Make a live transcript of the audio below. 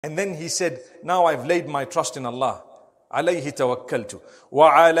And then he said, now I've laid my trust in Allah. عليه توكلت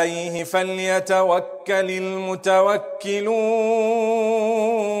وعليه فليتوكل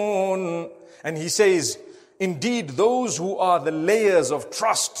المتوكلون. And he says, indeed those who are the layers of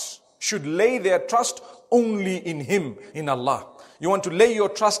trust should lay their trust only in Him, in Allah. You want to lay your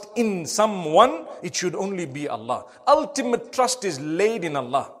trust in someone, it should only be Allah. Ultimate trust is laid in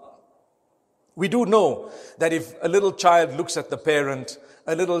Allah. We do know that if a little child looks at the parent,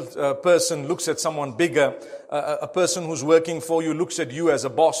 a little person looks at someone bigger, a person who's working for you looks at you as a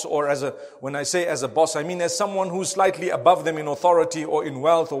boss, or when I say as a boss, I mean as someone who's slightly above them in authority or in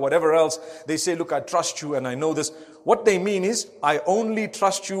wealth or whatever else. They say, look, I trust you and I know this. What they mean is, I only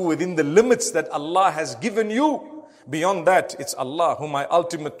trust you within the limits that Allah has given you. Beyond that, it's Allah whom I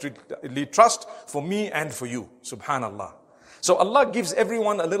ultimately trust for me and for you. Subhanallah. So Allah gives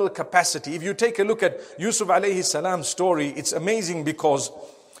everyone a little capacity. If you take a look at Yusuf alayhi salam's story, it's amazing because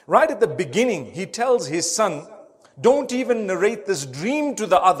right at the beginning, he tells his son, don't even narrate this dream to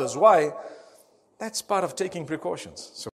the others. Why? That's part of taking precautions. So